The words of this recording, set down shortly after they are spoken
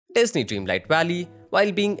Disney Dreamlight Valley,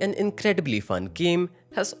 while being an incredibly fun game,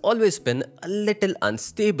 has always been a little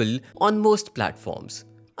unstable on most platforms.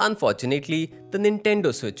 Unfortunately, the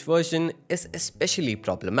Nintendo Switch version is especially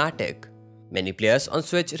problematic. Many players on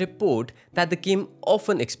Switch report that the game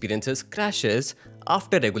often experiences crashes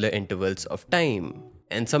after regular intervals of time.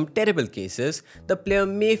 In some terrible cases, the player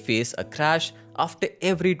may face a crash after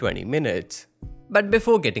every 20 minutes. But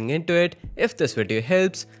before getting into it, if this video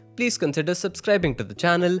helps, please consider subscribing to the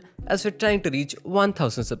channel as we're trying to reach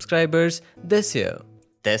 1000 subscribers this year.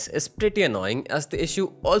 This is pretty annoying as the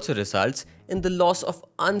issue also results in the loss of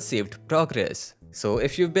unsaved progress. So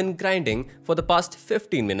if you've been grinding for the past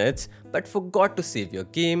 15 minutes but forgot to save your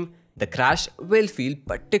game, the crash will feel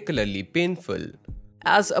particularly painful.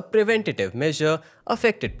 As a preventative measure,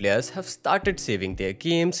 affected players have started saving their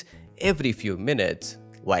games every few minutes.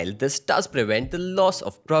 While this does prevent the loss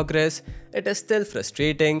of progress, it is still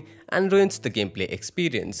frustrating and ruins the gameplay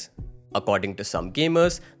experience. According to some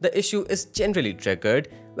gamers, the issue is generally triggered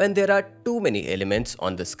when there are too many elements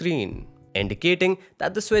on the screen, indicating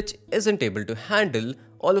that the Switch isn't able to handle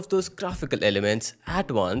all of those graphical elements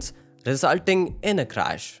at once, resulting in a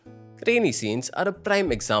crash. Rainy scenes are a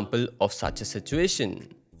prime example of such a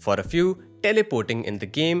situation. For a few, teleporting in the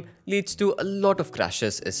game leads to a lot of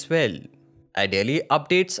crashes as well. Ideally,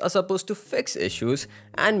 updates are supposed to fix issues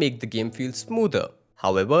and make the game feel smoother.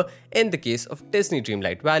 However, in the case of Disney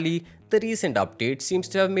Dreamlight Valley, the recent update seems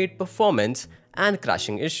to have made performance and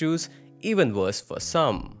crashing issues even worse for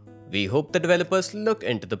some. We hope the developers look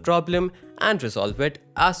into the problem and resolve it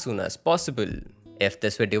as soon as possible. If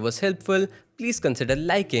this video was helpful, please consider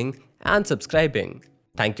liking and subscribing.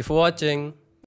 Thank you for watching.